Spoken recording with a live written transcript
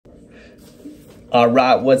All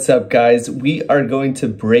right, what's up, guys? We are going to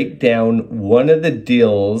break down one of the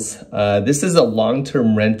deals. This is a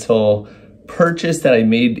long-term rental purchase that I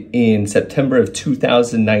made in September of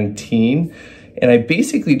 2019. And I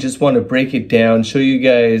basically just want to break it down, show you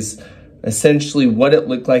guys essentially what it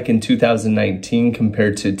looked like in 2019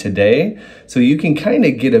 compared to today. So you can kind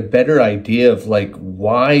of get a better idea of like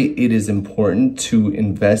why it is important to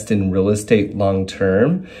invest in real estate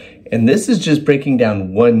long-term. And this is just breaking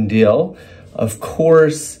down one deal. Of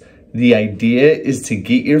course, the idea is to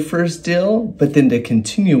get your first deal, but then to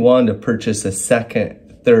continue on to purchase a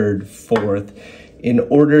second, third, fourth, in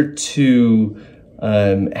order to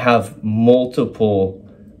have multiple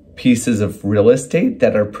pieces of real estate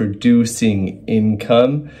that are producing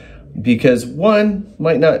income, because one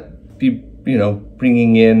might not be,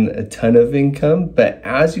 bringing in a ton of income, but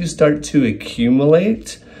as you start to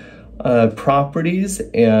accumulate properties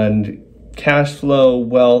and cash flow,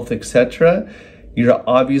 wealth, etc., you're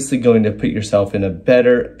obviously going to put yourself in a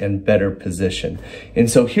better and better position. And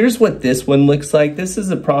so here's what this one looks like. This is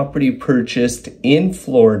a property purchased in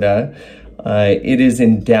Florida. It is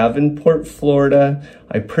in Davenport, Florida.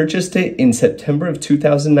 I purchased it in September of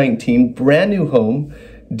 2019, brand new home,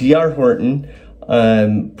 D.R. Horton.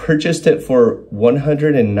 Purchased it for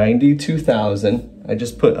 $192,000. I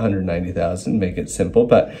just put $190,000, make it simple,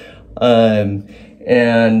 but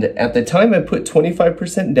and at the time I put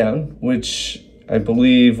 25% down, which I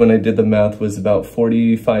believe when I did the math was about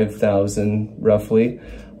 $45,000 roughly,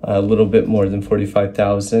 a little bit more than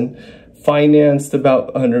 $45,000. Financed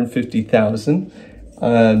about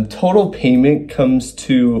 $150,000. Total payment comes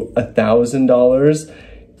to $1,000,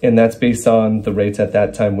 and that's based on the rates at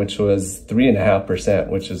that time, which was 3.5%,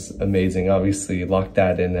 which is amazing. Obviously, lock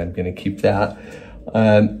that in. I'm going to keep that.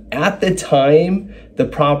 At the time, the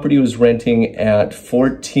property was renting at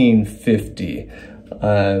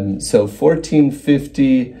 $1,450. So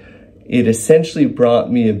 $1,450, it essentially brought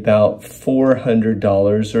me about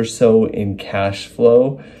 $400 or so in cash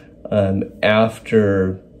flow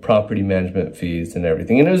after property management fees and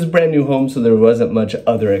everything. And it was a brand new home, so there wasn't much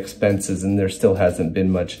other expenses, and there still hasn't been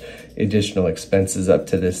much additional expenses up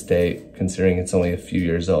to this date, considering it's only a few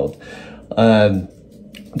years old.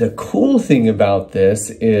 The cool thing about this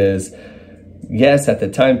is, yes, at the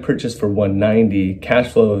time purchased for $190,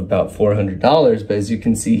 cash flow of about $400, but as you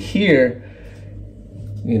can see here,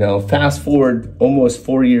 fast forward almost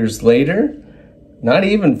 4 years later, not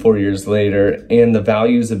even 4 years later, and the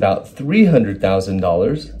value is about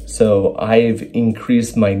 $300,000. So I've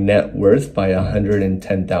increased my net worth by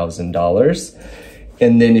 $110,000.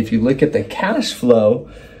 And then if you look at the cash flow,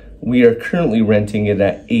 we are currently renting it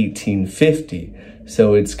at $1,850.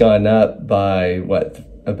 So it's gone up by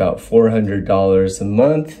about $400 a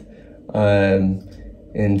month.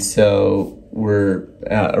 And so we're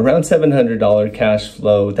at around $700 cash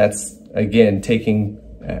flow. That's again, taking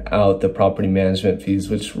out the property management fees,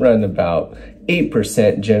 which run about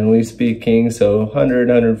 8% generally speaking. So $100,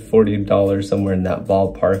 $140 somewhere in that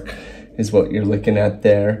ballpark is what you're looking at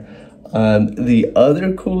there. The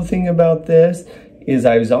other cool thing about this is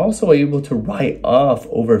I was also able to write off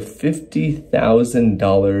over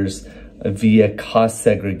 $50,000 via cost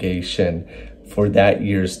segregation for that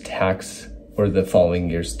year's tax or the following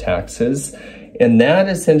year's taxes. And that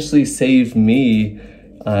essentially saved me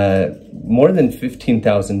more than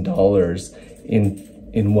 $15,000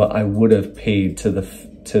 in what I would have paid to the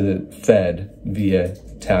Fed via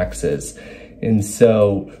taxes. And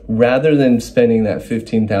so rather than spending that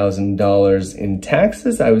 $15,000 in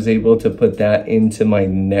taxes, I was able to put that into my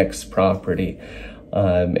next property.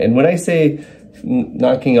 And when I say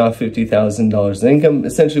knocking off $50,000 in income,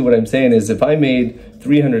 essentially what I'm saying is if I made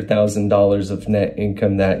 $300,000 of net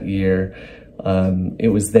income that year,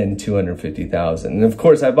 it was then $250,000. And of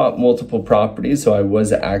course I bought multiple properties, so I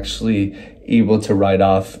was actually able to write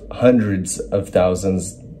off hundreds of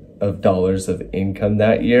thousands of dollars of income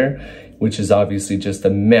that year, which is obviously just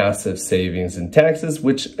a massive savings in taxes,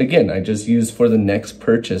 which again, I just used for the next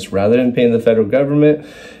purchase. Rather than paying the federal government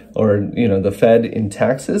or the Fed in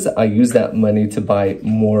taxes, I use that money to buy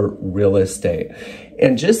more real estate.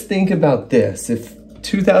 And just think about this. If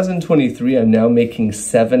 2023, I'm now making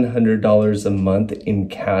 $700 a month in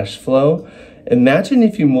cash flow. Imagine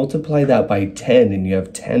if you multiply that by 10 and you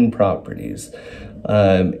have 10 properties.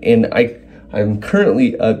 And I'm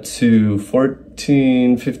currently up to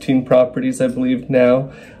 14, 15 properties, I believe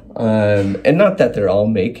now. And not that they're all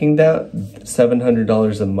making that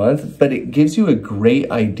 $700 a month, but it gives you a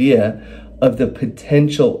great idea of the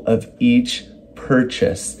potential of each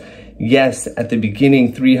purchase. Yes, at the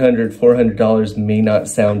beginning, $300, $400 may not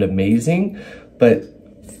sound amazing, but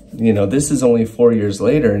you know, this is only 4 years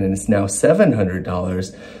later and it's now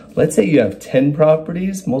 $700. Let's say you have 10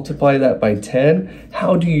 properties, multiply that by 10.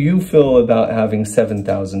 How do you feel about having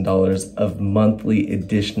 $7,000 of monthly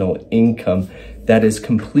additional income that is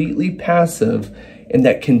completely passive and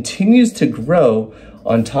that continues to grow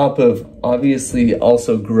on top of obviously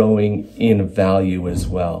also growing in value as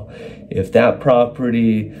well? If that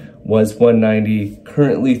property was 190,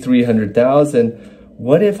 currently 300,000,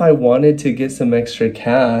 what if I wanted to get some extra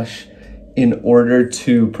cash in order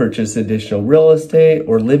to purchase additional real estate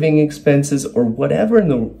or living expenses or whatever in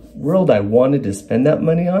the world I wanted to spend that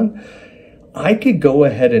money on? I could go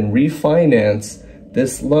ahead and refinance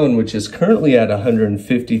this loan, which is currently at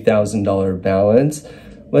 $150,000 balance.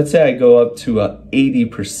 Let's say I go up to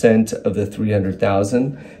 80% of the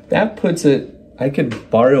 300,000. That puts it, I could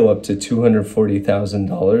borrow up to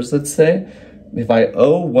 $240,000, let's say. If I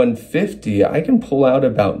owe $150,000, I can pull out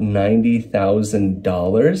about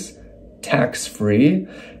 $90,000 tax-free.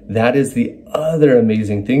 That is the other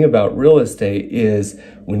amazing thing about real estate, is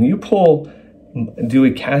when you do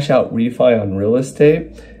a cash out refi on real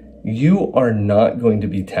estate, you are not going to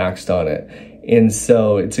be taxed on it. And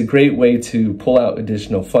so it's a great way to pull out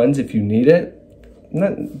additional funds if you need it.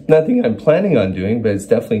 Nothing I'm planning on doing, but it's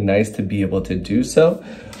definitely nice to be able to do so.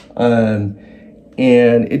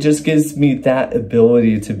 And it just gives me that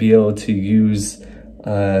ability to be able to use,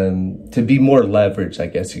 to be more leveraged, I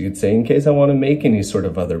guess you could say, in case I want to make any sort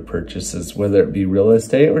of other purchases, whether it be real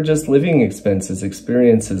estate or just living expenses,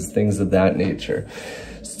 experiences, things of that nature.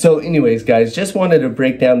 So anyways, guys, just wanted to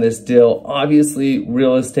break down this deal. Obviously,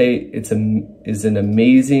 real estate is an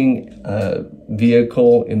amazing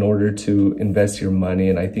vehicle in order to invest your money.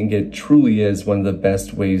 And I think it truly is one of the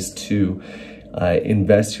best ways to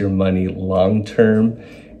invest your money long-term.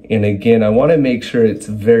 And again, I want to make sure it's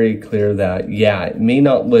very clear that, yeah, it may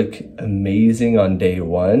not look amazing on day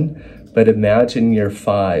one, but imagine year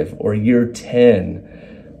 5 or year 10,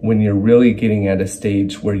 when you're really getting at a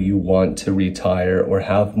stage where you want to retire or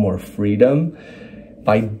have more freedom.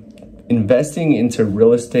 By investing into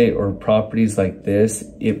real estate or properties like this,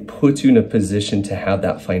 it puts you in a position to have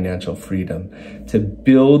that financial freedom, to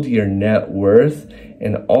build your net worth,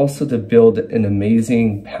 and also to build an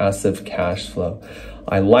amazing passive cash flow.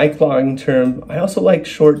 I like long-term. I also like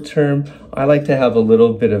short-term. I like to have a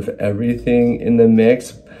little bit of everything in the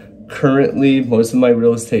mix. Currently, most of my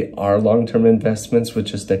real estate are long-term investments with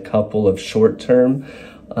just a couple of short-term.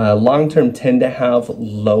 Long-term tend to have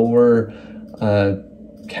lower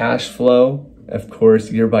cash flow. Of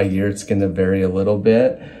course, year by year, it's going to vary a little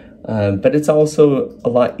bit. But it's also a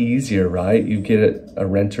lot easier, right? You get a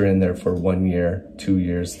renter in there for 1 year, 2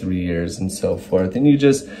 years, 3 years, and so forth. And you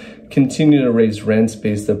just continue to raise rents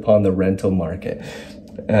based upon the rental market.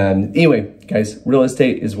 Anyway, guys, real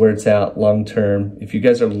estate is where it's at long term. If you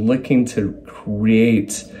guys are looking to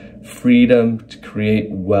create freedom, to create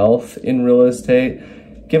wealth in real estate,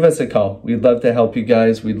 give us a call. We'd love to help you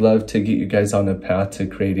guys. We'd love to get you guys on a path to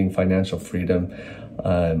creating financial freedom.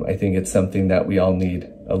 I think it's something that we all need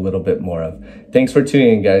a little bit more of. Thanks for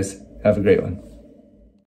tuning in, guys. Have a great one.